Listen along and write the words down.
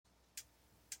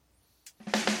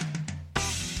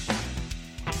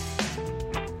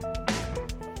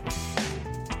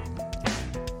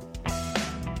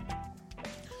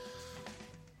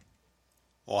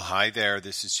Hi there.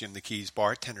 This is Jim the Keys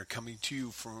bartender coming to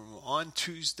you from on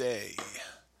Tuesday.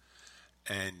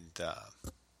 And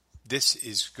this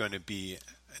is going to be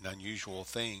an unusual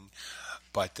thing,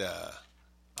 but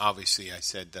obviously I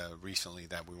said recently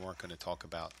that we weren't going to talk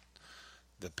about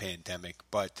the pandemic,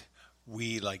 but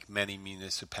we, like many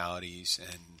municipalities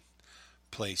and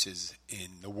places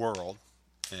in the world,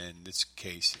 in this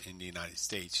case in the United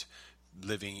States,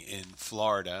 living in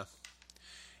Florida,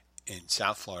 in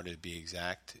South Florida to be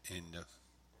exact, in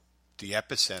the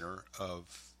epicenter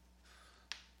of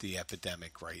the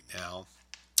epidemic right now.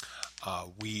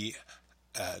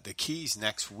 The Keys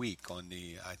next week on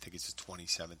I think it's the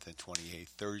 27th and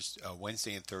 28th,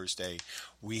 Wednesday and Thursday,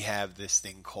 we have this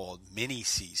thing called mini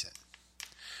season.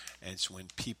 And it's when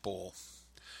people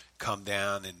come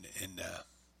down in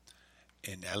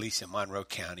at least in Monroe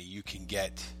County, you can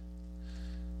get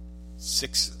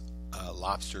 6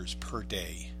 lobsters per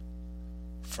day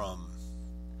from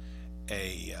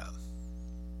a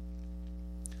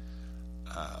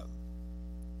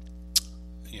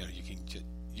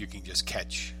you can just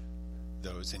catch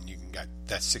those, and you can get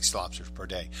that's 6 lobsters per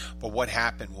day. But what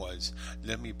happened was,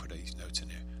 let me put these notes in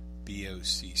there.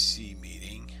 BOCC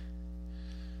meeting.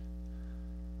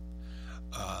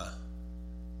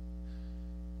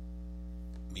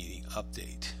 Meeting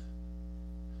update.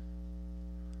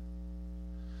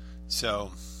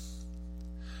 So,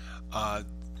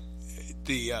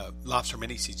 the lobster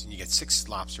mini season, you get 6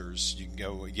 lobsters. You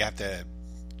have to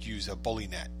use a bully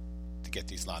net to get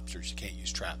these lobsters. You can't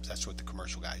use traps. That's what the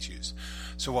commercial guys use.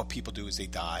 So what people do is they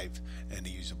dive and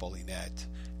they use a bully net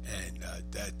and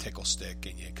a tickle stick,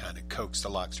 and you kind of coax the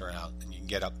lobster out, and you can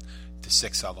get up to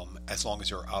 6 of them as long as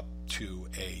they're up to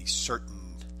a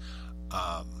certain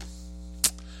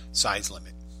size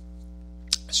limit.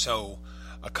 So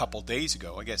a couple days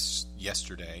ago, I guess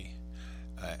yesterday,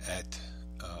 at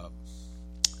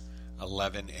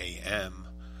 11 a.m.,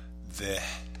 the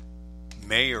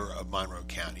mayor of Monroe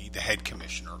County, the head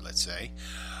commissioner, let's say,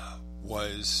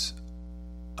 was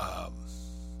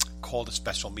called a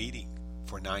special meeting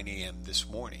for 9 a.m. this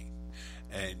morning.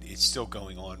 And it's still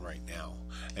going on right now.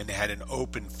 And they had an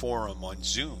open forum on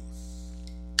Zoom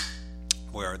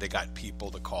where they got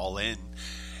people to call in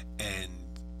and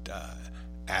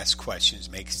ask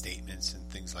questions, make statements, and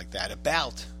things like that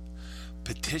about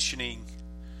petitioning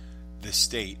the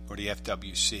state or the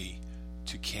FWC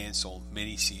to cancel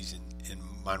mini season in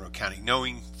Monroe County,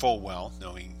 knowing full well,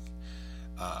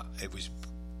 it was,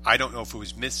 I don't know if it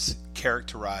was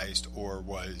mischaracterized or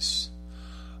was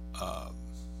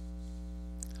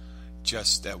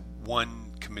just that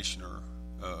one commissioner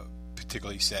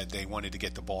particularly said they wanted to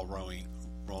get the ball rolling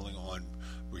on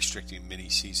restricting mini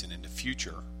season in the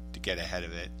future to get ahead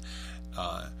of it,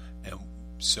 and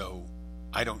so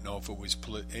I don't know if it was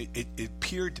it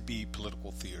appeared to be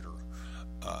political theater,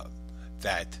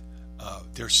 that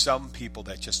there's some people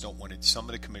that just don't want it. Some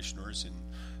of the commissioners, and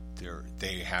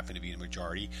they happen to be in the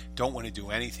majority, don't want to do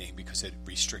anything because it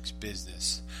restricts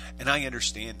business. And I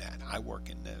understand that. I work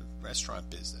in the restaurant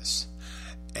business,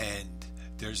 and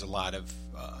there's a lot of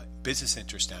business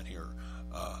interest down here.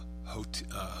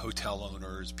 Hotel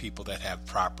owners, people that have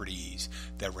properties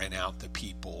that rent out to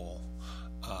people.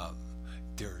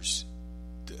 There's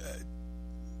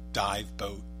dive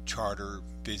boat charter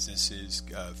businesses,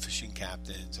 fishing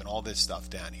captains, and all this stuff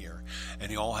down here,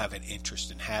 and they all have an interest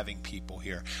in having people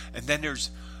here. And then there's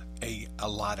a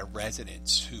lot of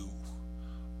residents who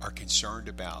are concerned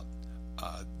about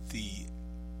the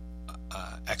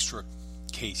extra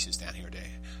cases down here,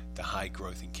 the high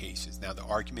growth in cases. Now, the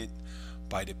argument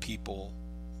by the people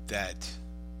that,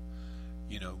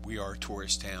 we are a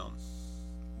tourist town,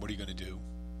 what are you going to do?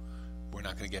 We're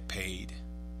not going to get paid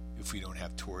if we don't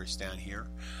have tourists down here.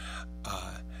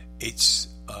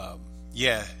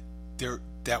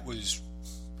 That was,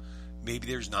 maybe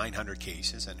there's 900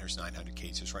 cases, and there's 900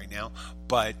 cases right now,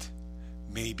 but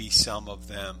maybe some of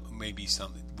them, maybe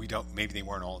they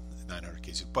weren't all 900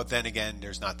 cases, but then again,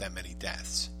 there's not that many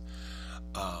deaths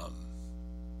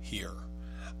here.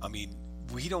 I mean,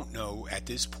 we don't know at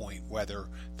this point whether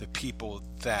the people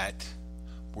that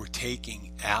were taken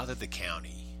out of the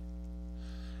county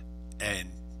and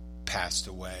passed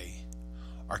away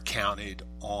are counted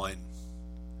on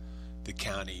the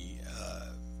county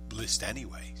list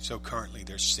anyway. So currently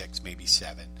there's 6, maybe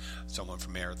 7. Someone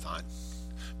from Marathon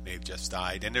may have just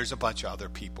died, and there's a bunch of other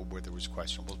people where there was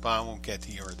questionables, but I won't get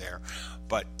here or there.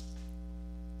 But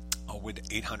with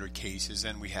 800 cases,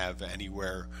 and we have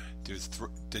anywhere,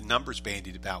 the numbers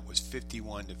bandied about was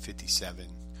 51 to 57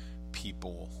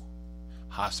 people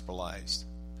hospitalized,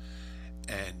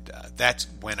 and that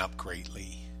went up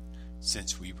greatly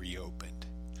since we reopened.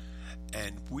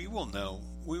 and we will know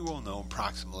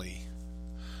approximately.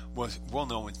 We'll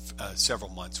know in several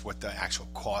months what the actual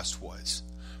cost was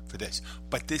for this.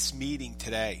 But this meeting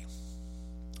today,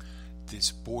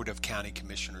 this Board of County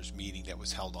Commissioners meeting that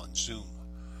was held on Zoom,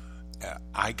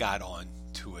 I got on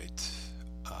to it,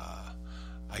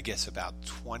 I guess about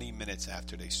 20 minutes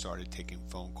after they started taking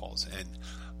phone calls and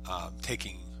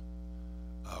taking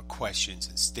questions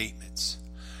and statements.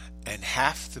 And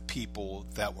half the people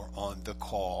that were on the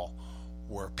call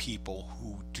were people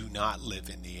who do not live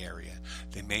in the area.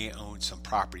 They may own some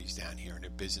properties down here and they're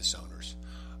business owners.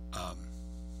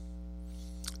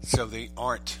 So they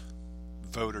aren't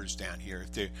voters down here.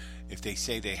 If they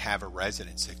say they have a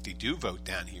residence, if they do vote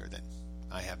down here, then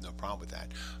I have no problem with that.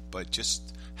 But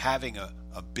just having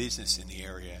a business in the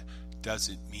area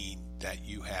doesn't mean that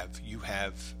you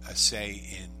have a say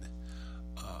in.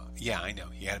 Yeah, I know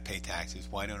you got to pay taxes.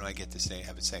 Why don't I get to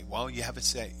have a say? Well, you have a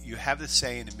say. You have the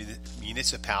say in the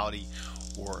municipality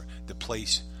or the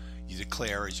place you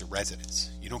declare as your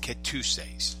residence. You don't get two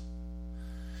says.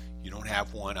 You don't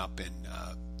have one up in,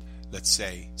 let's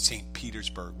say, St.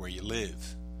 Petersburg, where you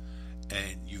live,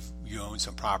 and you own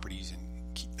some properties in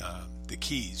the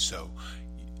Keys. So,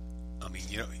 I mean,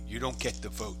 you don't get the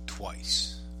vote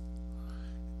twice.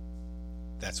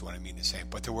 That's what I mean to say.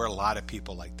 But there were a lot of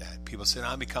people like that. People said,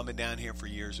 I've been coming down here for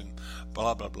years and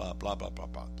blah, blah, blah, blah, blah, blah,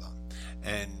 blah, blah.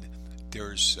 And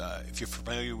there's, if you're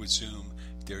familiar with Zoom,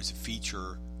 there's a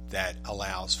feature that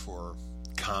allows for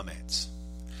comments.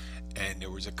 And there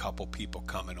was a couple people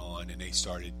coming on and they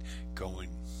started going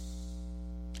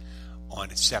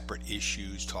on separate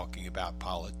issues, talking about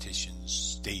politicians,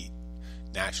 state,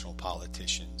 national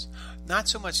politicians. Not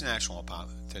so much national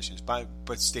politicians, but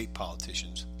state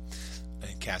politicians.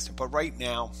 And casting. But right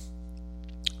now,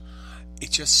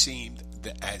 it just seemed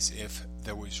as if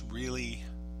there was really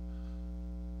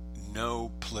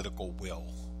no political will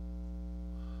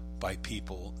by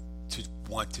people to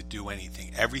want to do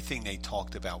anything. Everything they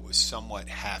talked about was somewhat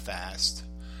half-assed,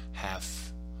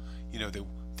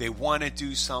 they want to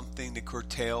do something to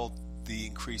curtail the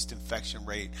increased infection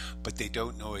rate, but they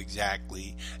don't know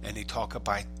exactly, and they talk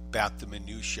about the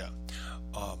minutia.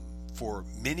 For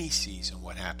mini season,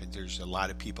 what happens, there's a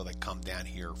lot of people that come down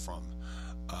here from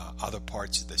other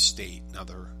parts of the state and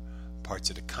other parts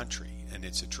of the country, and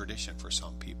it's a tradition for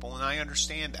some people, and I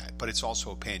understand that, but it's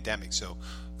also a pandemic, so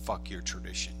fuck your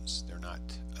traditions. They're not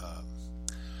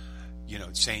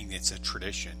saying it's a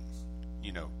tradition,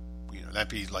 that'd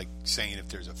be like saying if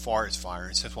there's a forest fire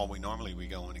and says, well, we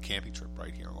go on a camping trip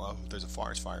right here. Well, there's a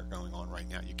forest fire going on right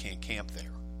now, you can't camp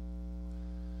there.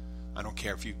 I don't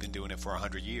care if you've been doing it for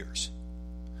 100 years.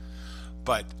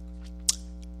 But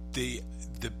the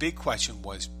big question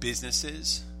was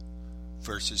businesses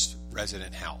versus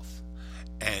resident health.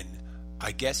 And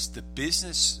I guess the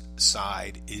business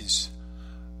side is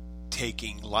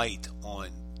taking light on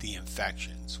the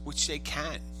infections, which they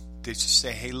can. They just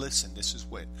say, hey, listen, this is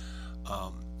what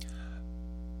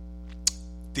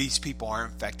these people are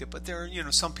infected, but there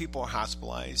are, some people are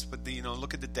hospitalized, but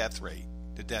look at the death rate.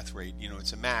 The death rate,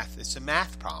 it's a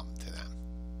math problem to them.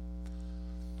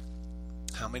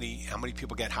 How many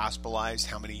people get hospitalized?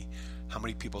 How many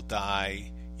people die?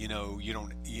 You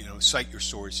don't, cite your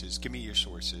sources. Give me your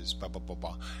sources. Blah blah blah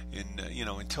blah. And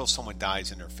until someone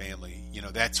dies in their family,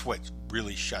 that's what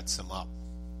really shuts them up.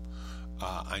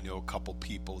 I know a couple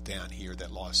people down here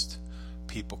that lost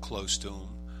people close to them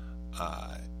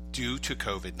due to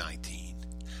COVID-19,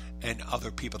 and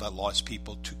other people that lost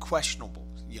people to questionable.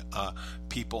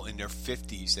 People in their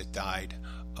 50s that died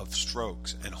of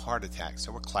strokes and heart attacks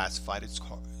that were classified as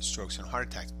strokes and heart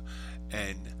attacks.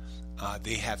 And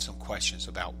they have some questions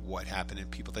about what happened in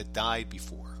people that died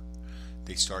before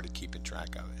they started keeping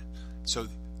track of it. So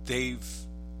they've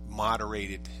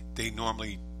moderated. They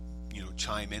normally,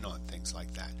 chime in on things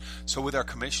like that. So with our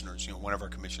commissioners, one of our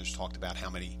commissioners talked about how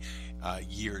many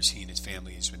years he and his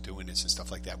family has been doing this and stuff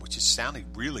like that, which is sounding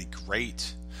really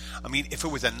great. I mean, if it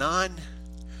was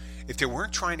if they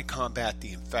weren't trying to combat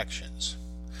the infections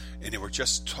and they were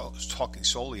just talking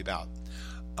solely about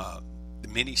the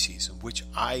mini season, which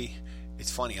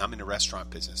it's funny, I'm in the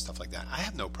restaurant business, stuff like that. I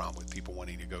have no problem with people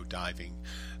wanting to go diving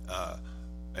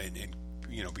and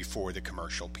before the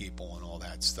commercial people and all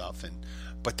that stuff.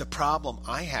 But the problem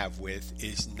I have with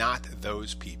is not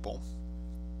those people,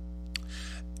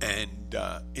 and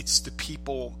it's the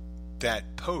people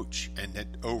that poach and that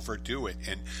overdo it.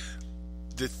 And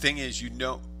the thing is,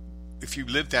 if you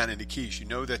live down in the Keys, you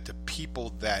know that the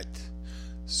people that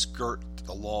skirt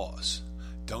the laws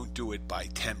don't do it by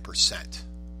 10%.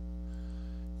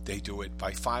 They do it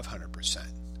by 500%.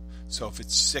 So if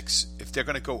it's 6, if they're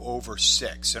going to go over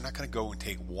 6, they're not going to go and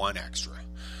take 1 extra.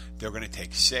 They're going to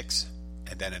take 6,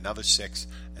 and then another 6,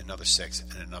 another 6,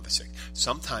 and another 6.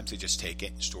 Sometimes they just take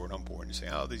it and store it on board and say,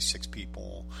 oh, these 6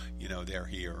 people, they're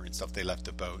here and stuff. They left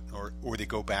the boat, or they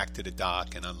go back to the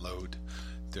dock and unload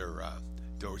their,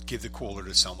 or give the cooler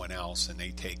to someone else, and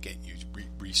they take it and you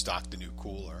restock the new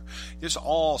cooler. There's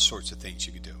all sorts of things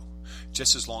you could do,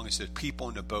 just as long as the people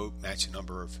in the boat match the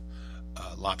number of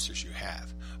lobsters you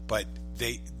have. But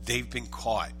they've been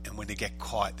caught, and when they get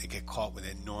caught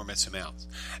with enormous amounts.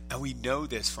 And we know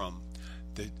this from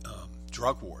the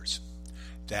drug wars,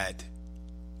 that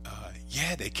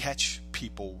they catch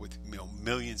people with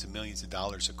millions and millions of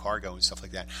dollars of cargo and stuff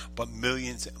like that, but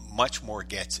much more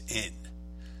gets in.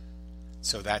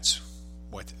 So that's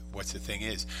what the thing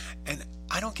is. And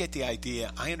I don't get the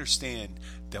idea. I understand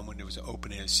that when there was an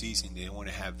opening of the season, they didn't want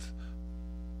to have,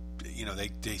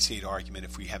 they say the argument,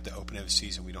 if we have the opening of the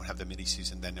season, we don't have the mini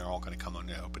season, then they're all going to come on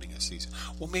the opening of the season.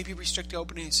 Well, maybe restrict the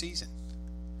opening of the season.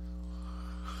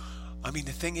 I mean,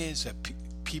 the thing is that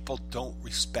people don't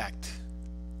respect,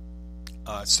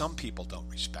 some people don't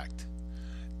respect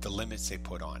the limits they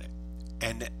put on it.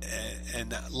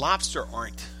 And lobster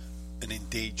aren't an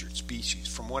endangered species.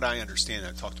 From what I understand,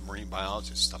 I talked to marine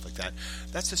biologists and stuff like that,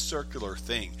 that's a circular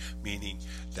thing, meaning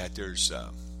that there's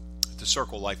the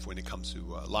circle of life when it comes to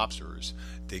lobsters.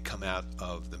 They come out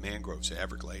of the mangroves, the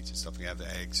Everglades and stuff. We have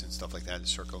the eggs and stuff like that to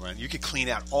circle around. You can clean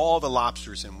out all the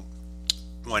lobsters in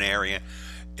one area,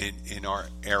 in our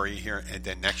area here, and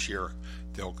then next year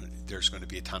there's going to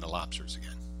be a ton of lobsters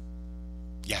again.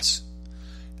 Yes,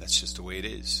 that's just the way it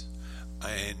is.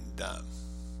 And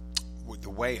the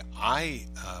way I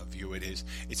view it is,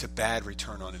 it's a bad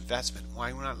return on investment.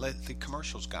 Why not let the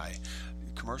commercial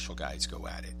guys go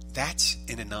at it? That's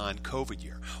in a non-COVID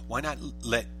year. Why not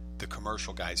let the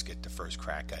commercial guys get the first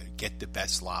crack at it, get the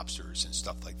best lobsters and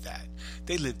stuff like that?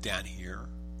 They live down here.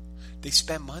 They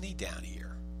spend money down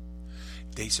here.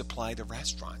 They supply the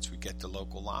restaurants. We get the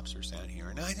local lobsters down here.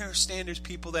 And I understand there's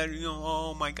people that,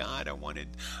 oh my God,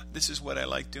 this is what I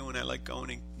like doing. I like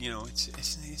going and,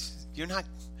 you're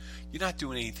not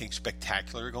doing anything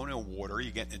spectacular. You're going to water.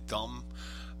 You're getting a dumb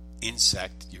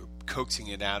insect. You're coaxing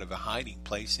it out of a hiding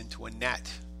place into a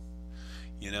net,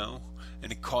 and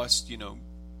it costs,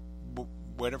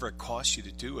 whatever it costs you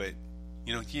to do it.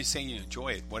 You say you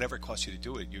enjoy it. Whatever it costs you to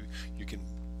do it, you can,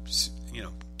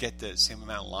 get the same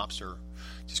amount of lobster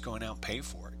just going out and pay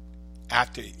for it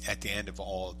at the end of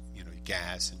all,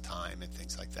 gas and time and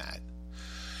things like that.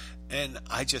 And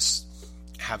I just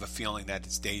have a feeling that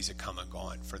its days have come and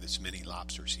gone for this mini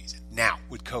lobster season. Now,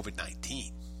 with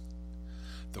COVID-19,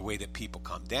 the way that people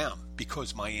come down,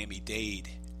 because Miami-Dade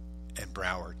and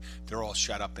Broward, they're all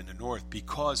shut up in the north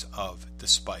because of the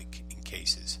spike in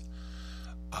cases.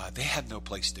 They have no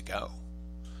place to go.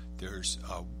 There's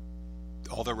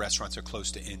all the restaurants are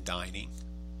closed to in dining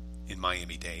in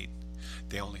Miami-Dade.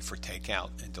 They only for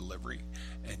takeout and delivery.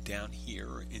 And down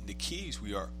here in the Keys,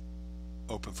 we are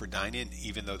open for dine-in,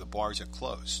 even though the bars are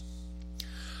closed.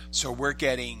 So we're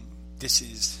getting, this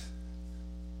is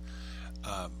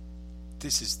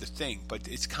the thing, but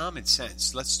it's common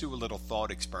sense. Let's do a little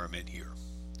thought experiment here.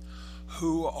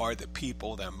 Who are the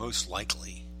people that are most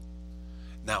likely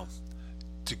now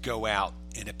to go out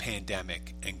in a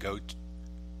pandemic and go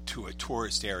to a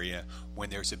tourist area when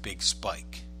there's a big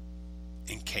spike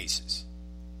in cases,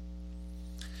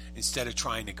 instead of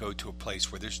trying to go to a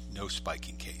place where there's no spike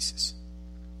in cases?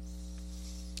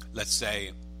 Let's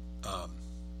say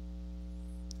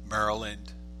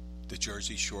Maryland, the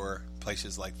Jersey Shore,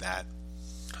 places like that.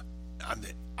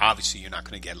 Obviously, you're not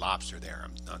going to get lobster there.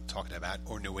 I'm not talking about,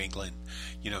 or New England.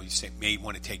 You may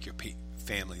want to take your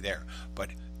family there. But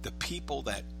the people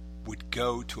that would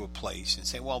go to a place and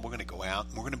say, well, we're going to go out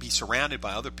and we're going to be surrounded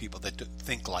by other people that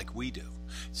think like we do.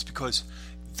 It's because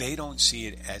they don't see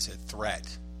it as a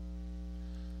threat,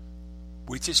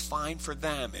 which is fine for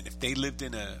them. And if they lived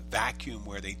in a vacuum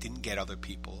where they didn't get other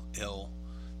people ill,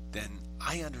 then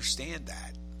I understand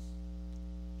that.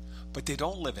 But they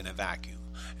don't live in a vacuum.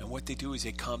 And what they do is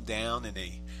they come down and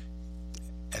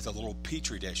as a little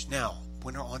petri dish. Now,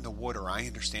 when they're on the water, I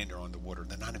understand they're on the water.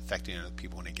 They're not infecting other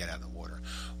people when they get out of the water.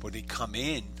 When they come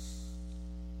in,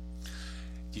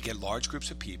 you get large groups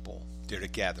of people. They're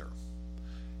together.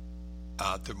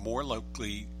 They're more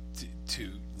likely to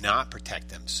not protect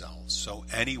themselves. So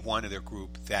any one of their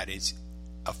group that is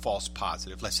a false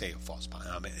positive, let's say a false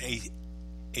positive,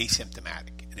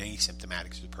 asymptomatic. An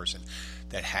asymptomatic is a person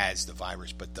that has the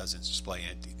virus but doesn't display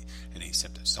any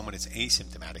symptoms. Someone that's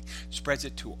asymptomatic spreads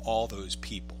it to all those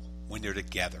people when they're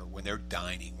together, when they're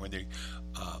dining, when they're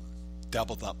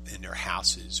doubled up in their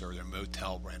houses or their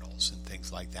motel rentals and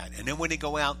things like that. And then when they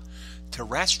go out to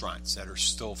restaurants that are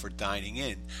still for dining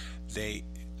in, they,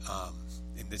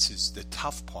 and this is the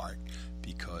tough part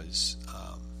because,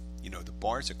 the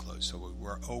bars are closed, so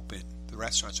we're open. The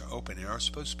restaurants are open and are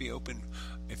supposed to be open.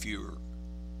 If you're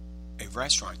a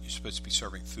restaurant, you're supposed to be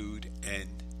serving food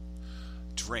and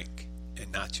drink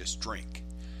and not just drink.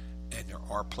 And there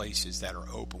are places that are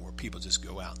open where people just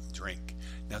go out and drink.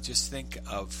 Now just think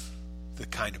of the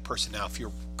kind of person. Now if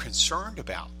you're concerned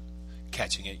about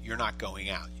catching it, you're not going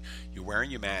out. You're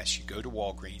wearing your mask, you go to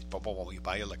Walgreens, blah, blah, blah, you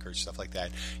buy your liquor, stuff like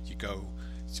that. You go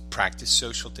practice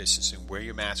social distancing, wear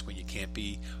your mask when you can't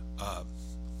be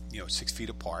 6 feet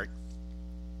apart.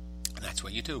 And that's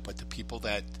what you do. But the people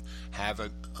that have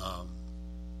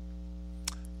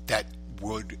that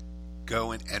would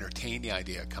go and entertain the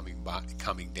idea of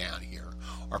coming down here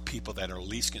are people that are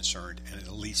least concerned and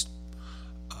at least,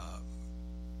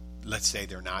 let's say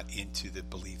they're not into the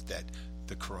belief that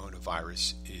the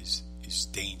coronavirus is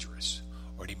dangerous,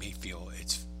 or they may feel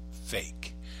it's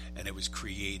fake and it was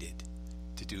created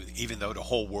to do, even though the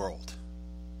whole world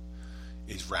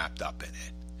is wrapped up in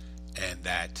it. And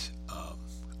that,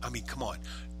 come on,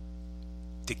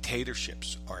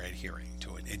 dictatorships are adhering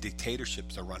to it, and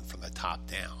dictatorships are run from the top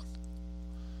down.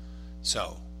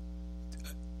 So,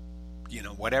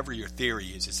 whatever your theory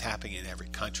is, it's happening in every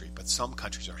country, but some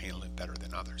countries are handling it better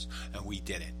than others, and we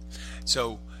didn't.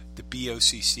 So the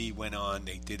BOCC went on,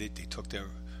 they did it, they took their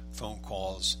phone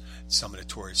calls, some of the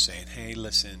tourists saying, hey,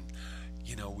 listen,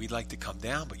 we'd like to come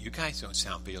down, but you guys don't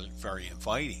sound very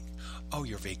inviting. Oh,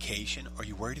 your vacation? Are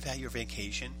you worried about your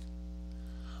vacation?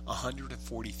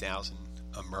 140,000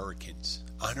 Americans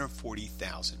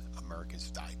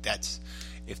have died. That's,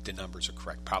 if the numbers are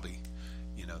correct, probably,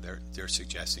 they're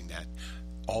suggesting that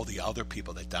all the other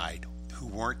people that died who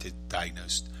weren't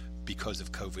diagnosed because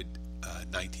of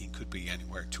COVID-19 could be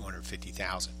anywhere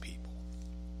 250,000 people.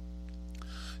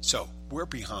 So we're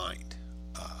behind,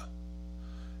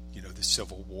 the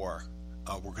Civil War.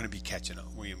 We're going to be catching up.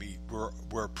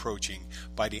 We're approaching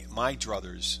my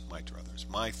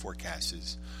forecast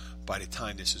is by the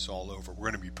time this is all over, we're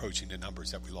going to be approaching the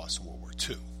numbers that we lost in World War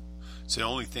II. So the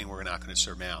only thing we're not going to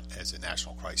surmount as a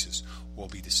national crisis will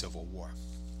be the Civil War.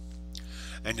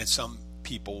 And then some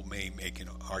people may make an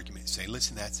argument and say,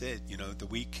 listen, that's it. The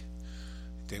weak,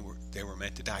 they were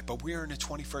meant to die. But we're in the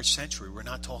 21st century. We're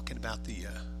not talking about the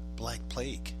Black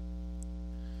Plague.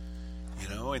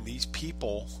 And these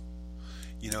people,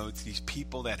 these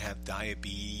people that have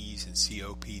diabetes and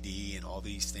COPD and all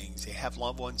these things, they have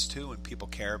loved ones too, and people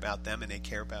care about them and they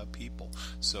care about people.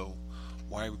 So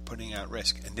why are we putting out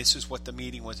risk? And this is what the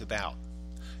meeting was about.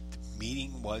 The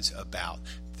meeting was about,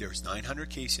 there's 900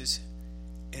 cases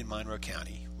in Monroe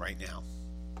County right now.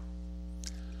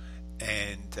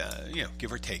 And,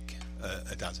 give or take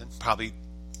a dozen, probably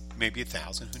maybe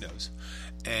 1,000, who knows.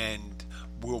 And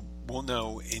we'll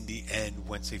know in the end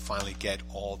once they finally get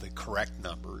all the correct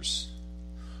numbers,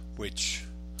 which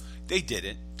they did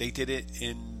it. They did it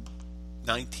in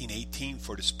 1918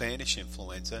 for the Spanish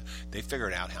influenza. They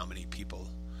figured out how many people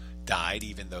died,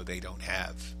 even though they don't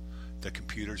have the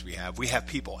computers we have. We have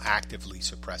people actively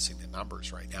suppressing the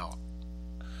numbers right now.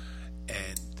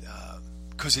 And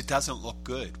because it doesn't look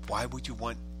good. Why would you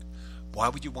want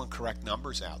correct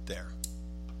numbers out there?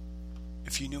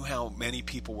 If you knew how many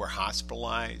people were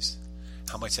hospitalized,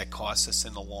 how much that costs us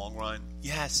in the long run,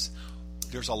 yes,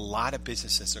 there's a lot of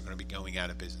businesses that are going to be going out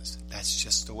of business. That's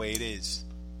just the way it is.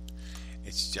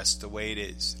 It's just the way it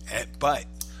is. But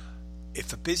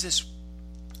if a business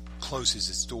closes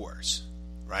its doors,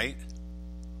 right?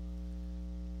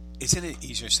 Isn't it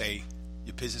easier to say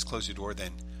your business closed your door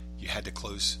than you had to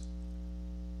close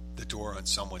the door on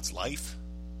someone's life?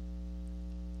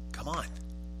 Come on.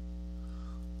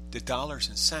 The dollars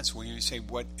and cents, when you say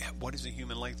what is a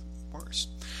human life worth?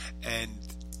 And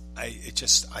I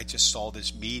just saw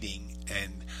this meeting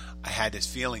and I had this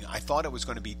feeling. I thought it was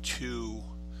going to be 2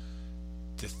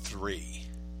 to 3,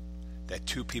 that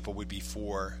 2 people would be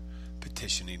for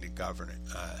petitioning the governor,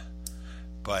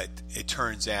 but it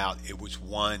turns out it was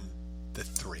 1 to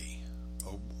 3,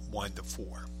 or 1 to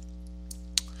 4.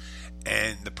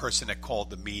 And the person that called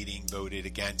the meeting voted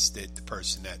against it. The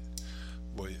person that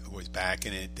was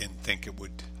backing it didn't think it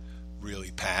would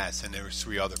really pass, and there was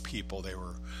 3 other people. They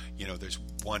were, there's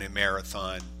one in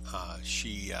Marathon.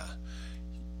 She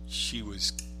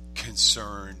was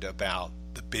concerned about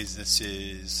the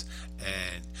businesses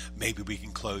and maybe we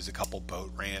can close a couple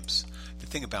boat ramps. The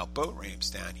thing about boat ramps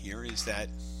down here is that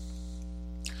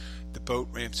the boat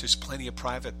ramps, there's plenty of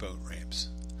private boat ramps,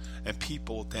 And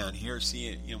people down here see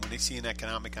it, when they see an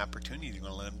economic opportunity, they're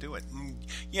going to let them do it. And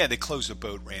yeah, they close the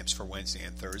boat ramps for Wednesday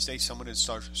and Thursday.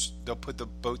 They'll put the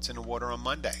boats in the water on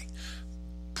Monday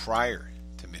prior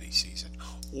to mini season.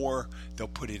 Or they'll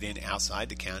put it in outside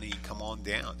the county and come on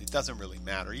down. It doesn't really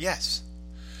matter. Yes.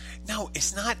 No,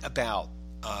 it's not about,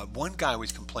 one guy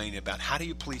was complaining about how do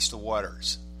you police the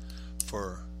waters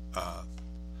for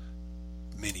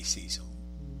mini season.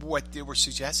 What they were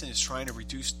suggesting is trying to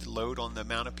reduce the load on the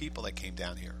amount of people that came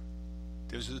down here.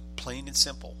 It was plain and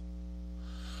simple.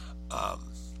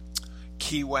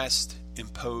 Key West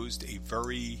imposed a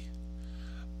very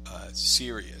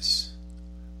serious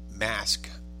mask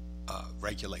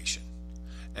regulation,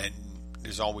 and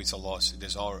there's always a lawsuit.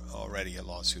 There's already a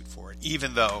lawsuit for it,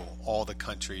 even though all the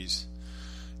countries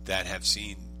that have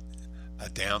seen a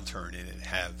downturn in it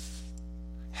have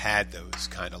had those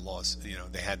kind of laws.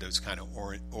 They had those kind of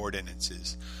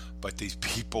ordinances, but these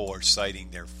people are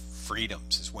citing their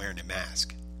freedoms as wearing a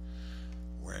mask.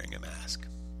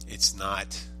 It's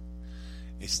not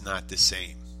the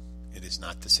same. It is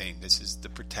not the same. This is to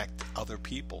protect other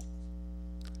people.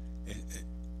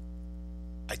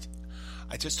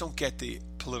 I just don't get the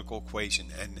political equation.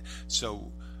 And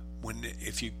so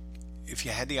if you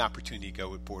had the opportunity to go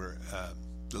with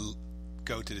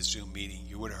go to the Zoom meeting,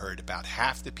 you would have heard about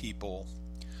half the people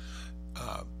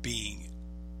being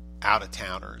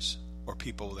out-of-towners or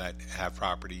people that have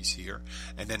properties here.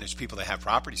 And then there's people that have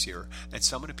properties here. And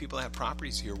some of the people that have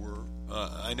properties here were,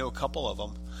 I know a couple of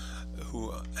them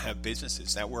who have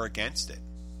businesses that were against it.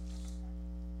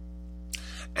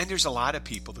 And there's a lot of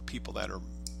people, the people that are,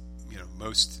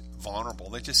 most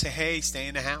vulnerable, they just say, hey, stay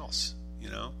in the house,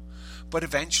 But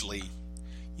eventually,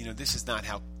 this is not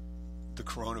how the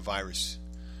coronavirus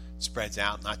spreads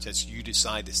out. Not just you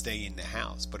decide to stay in the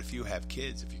house, but if you have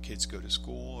kids, if your kids go to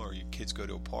school or your kids go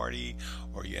to a party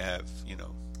or you have,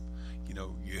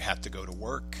 you have to go to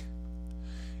work,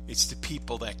 it's the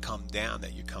people that come down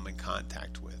that you come in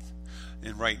contact with.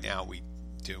 And right now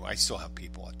I still have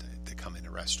people that come in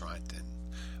the restaurant, and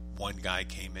one guy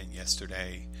came in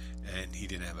yesterday and he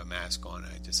didn't have a mask on.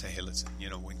 I just say, hey, listen,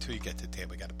 until you get to the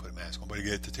table, you got to put a mask on. But you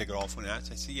get to take it off when I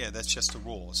say, yeah, that's just a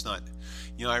rule. It's not,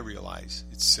 I realize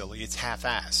it's silly. It's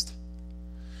half-assed.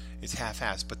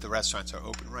 But the restaurants are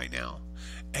open right now.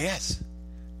 Yes,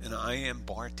 and I am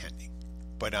bartending,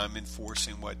 but I'm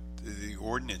enforcing what the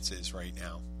ordinance is right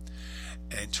now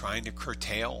and trying to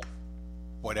curtail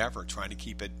whatever, trying to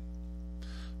keep it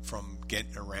from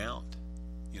getting around,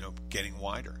 getting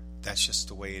wider. That's just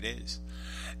the way it is.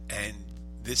 And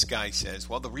this guy says,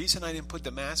 well, the reason I didn't put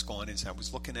the mask on is I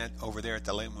was looking over there at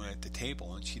the lady at the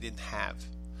table and she didn't have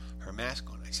her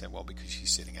mask on. I said, well, because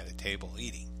she's sitting at a table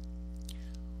eating.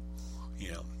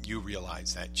 You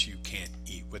realize that you can't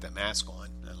eat with a mask on.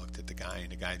 I looked at the guy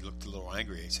and the guy looked a little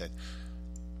angry. I said,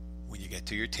 when you get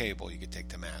to your table, you can take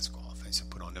the mask off. I said,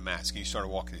 put on the mask. And he started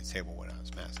walking to the table without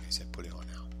his mask. I said, put it on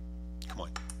now. Come on.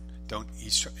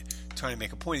 He's trying to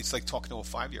make a point. It's like talking to a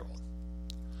 5-year-old.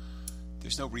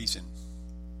 There's no reason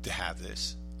to have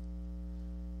this.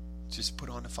 Just put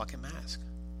on the fucking mask.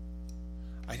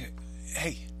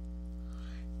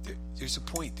 There's a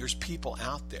point. There's people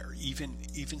out there. Even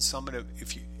some of the.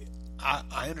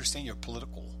 I understand your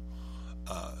political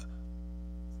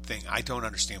thing. I don't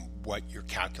understand what your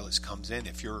calculus comes in.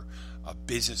 If you're a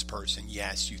business person,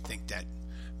 yes, you think that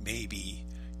maybe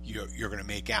you're going to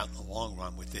make out in the long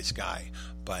run with this guy,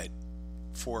 but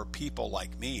for people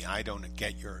like me, I don't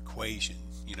get your equation.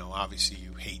 Obviously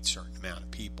you hate a certain amount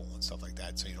of people and stuff like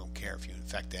that, so you don't care if you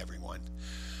infect everyone.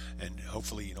 And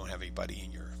hopefully you don't have anybody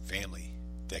in your family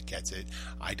that gets it.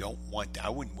 I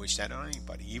wouldn't wish that on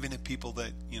anybody. Even if people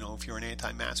that, if you're an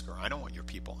anti-masker, I don't want your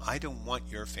people. I don't want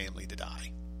your family to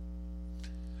die.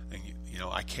 And,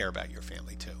 I care about your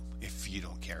family too, if you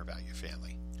don't care about your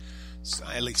family. So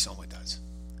at least someone does.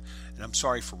 And I'm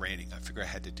sorry for ranting. I figure I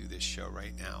had to do this show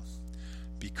right now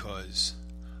because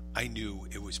I knew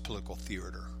it was political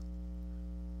theater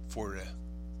for the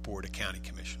Board of County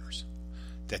Commissioners,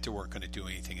 that they weren't going to do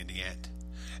anything in the end,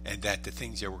 and that the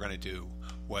things they were going to do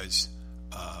was,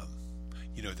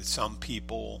 that some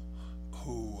people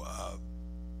who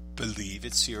believe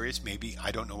it's serious, maybe,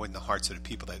 I don't know in the hearts of the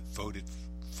people that voted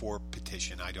for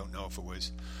petition, I don't know if it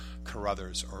was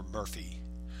Carruthers or Murphy,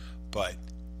 but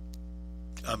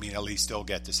at least they'll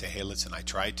get to say, hey, listen, I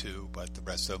tried to, but the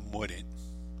rest of them wouldn't.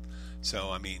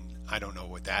 So, I don't know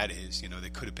what that is. They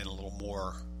could have been a little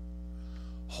more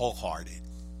wholehearted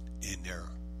in their,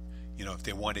 if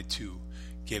they wanted to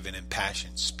give an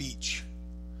impassioned speech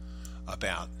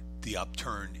about the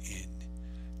upturn in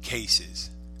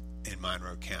cases in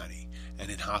Monroe County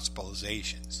and in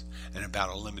hospitalizations, and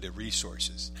about limited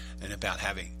resources, and about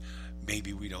having,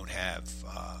 maybe we don't have,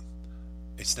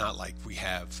 it's not like we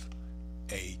have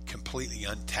a completely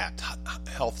untapped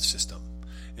health system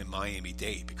in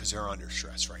Miami-Dade, because they're under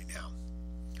stress right now.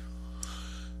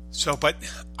 So, but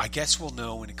I guess we'll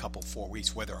know in a couple 4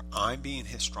 weeks whether I'm being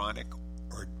histrionic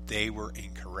or they were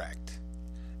incorrect.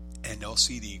 And they'll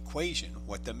see the equation,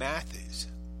 what the math is.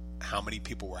 How many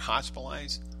people were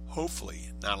hospitalized?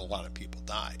 Hopefully not a lot of people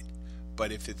died.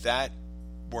 But if that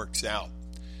works out,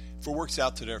 if it works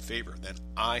out to their favor, then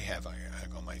I have egg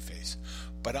on my face.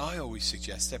 But I always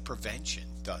suggest that prevention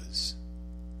does.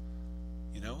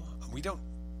 You know,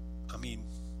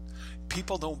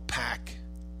 people don't pack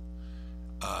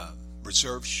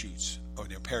reserve chutes or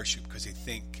their parachute because they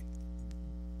think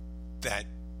that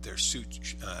their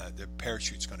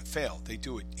parachute's going to fail. They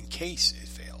do it in case it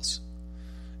fails.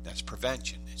 That's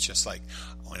prevention. It's just like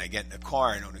when I get in a car,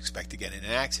 I don't expect to get in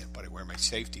an accident, but I wear my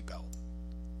safety belt,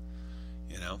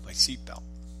 my seat belt.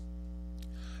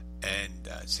 And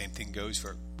same thing goes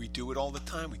for, we do it all the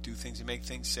time. We do things to make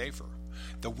things safer.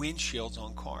 The windshields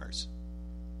on cars,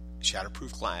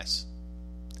 shatterproof glass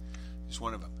is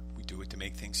one of them. We do it to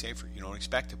make things safer. You don't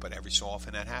expect it, but every so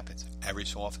often that happens. Every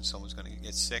so often someone's going to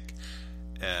get sick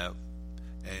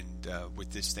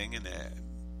with this thing, and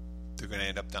they're going to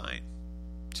end up dying.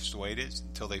 Just the way it is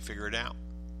until they figure it out.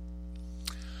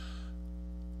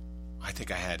 I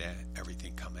think I had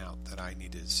everything come out that I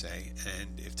needed to say, and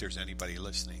if there's anybody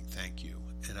listening, thank you.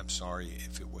 And I'm sorry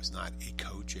if it was not a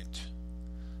cogent,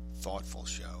 thoughtful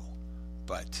show,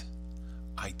 but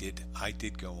I did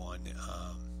go on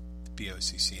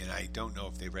BOCC, and I don't know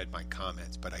if they read my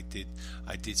comments, but I did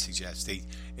suggest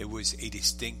it was a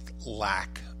distinct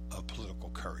lack of political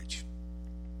courage.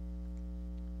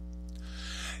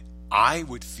 I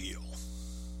would feel,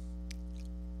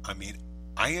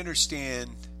 I understand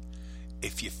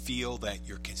if you feel that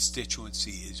your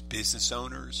constituency is business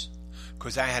owners,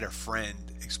 because I had a friend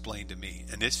explain to me,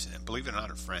 and believe it or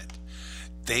not, a friend,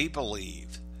 they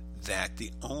believe that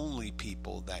the only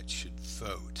people that should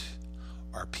vote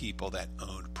are people that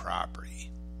own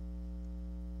property,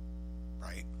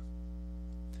 right?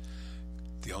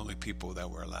 The only people that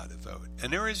were allowed to vote.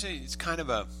 And it's kind of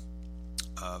a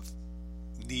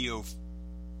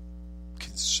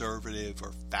neo-conservative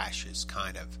or fascist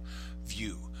kind of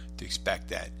view to expect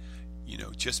that,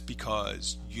 just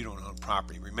because you don't own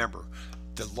property. Remember,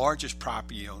 the largest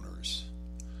property owners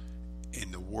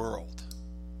in the world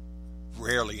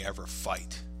rarely ever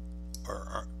fight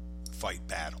or fight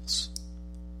battles.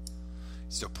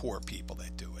 It's the poor people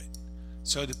that do it.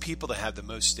 So the people that have the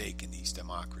most stake in these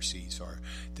democracies are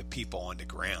the people on the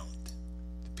ground,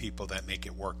 the people that make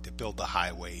it work, that build the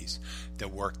highways,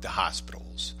 that work the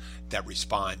hospitals, that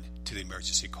respond to the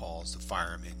emergency calls, the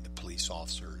firemen, the police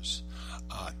officers.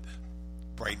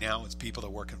 Right now, it's people that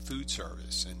work in food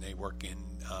service and they work in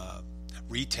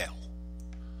retail.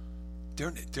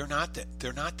 They're not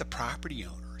the property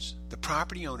owners. The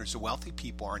property owners, the wealthy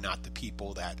people, are not the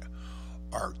people that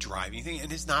are driving things,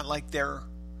 and it's not like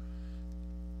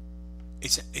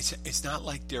it's not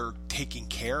like they're taking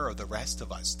care of the rest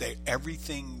of us.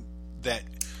 Everything that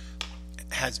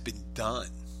has been done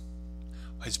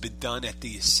at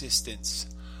the assistance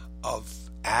of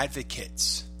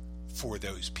advocates for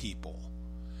those people.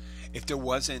 If there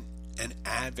wasn't an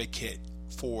advocate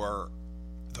for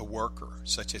the worker,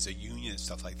 such as a union and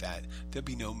stuff like that, there'd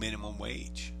be no minimum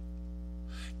wage.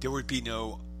 There would be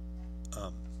no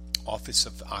Office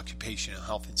of Occupational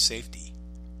Health and Safety.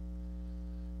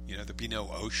 There'd be no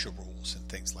OSHA rules and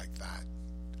things like that.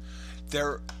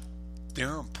 They're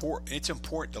important. It's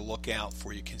important to look out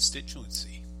for your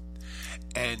constituency.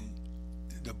 And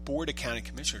the Board of County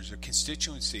Commissioners, their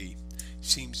constituency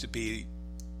seems to be,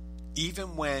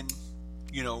 even when,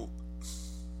 and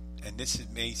this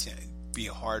may be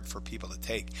hard for people to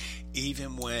take,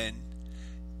 even when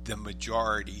the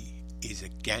majority is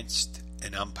against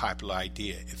an unpopular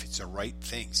idea, if it's the right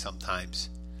thing, sometimes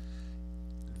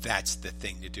that's the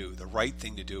thing to do. The right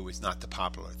thing to do is not the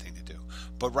popular thing to do.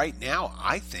 But right now,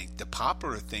 I think the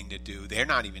popular thing to do, they're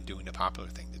not even doing the popular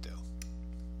thing to do.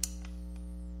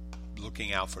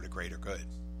 Looking out for the greater good.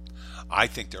 I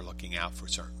think they're looking out for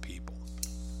certain people.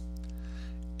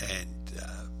 And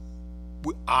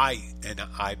I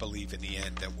believe in the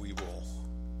end that we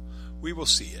will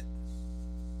see it.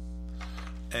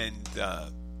 And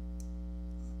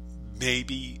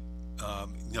maybe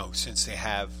since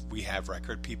we have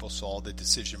record, people saw the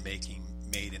decision making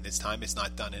made in this time. It's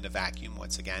not done in a vacuum.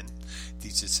 Once again,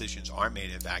 these decisions are made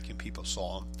in a vacuum. People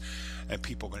saw them, and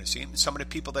people are going to see them. Some of the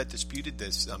people that disputed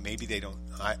this, maybe they don't.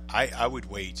 I would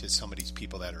wager some of these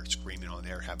people that are screaming on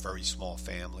there have very small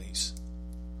families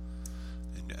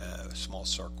and a small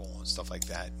circle and stuff like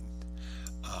that.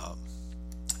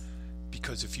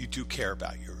 Because if you do care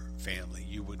about your family,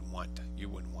 you wouldn't want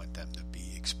them to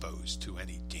be exposed to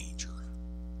any danger.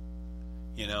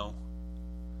 You know,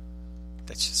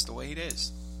 that's just the way it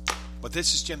is. But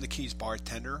this is Jim the Keys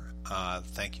bartender.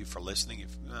 Thank you for listening.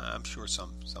 I'm sure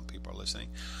some people are listening.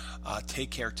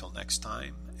 Take care till next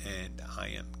time, and I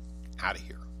am out of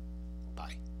here.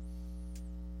 Bye.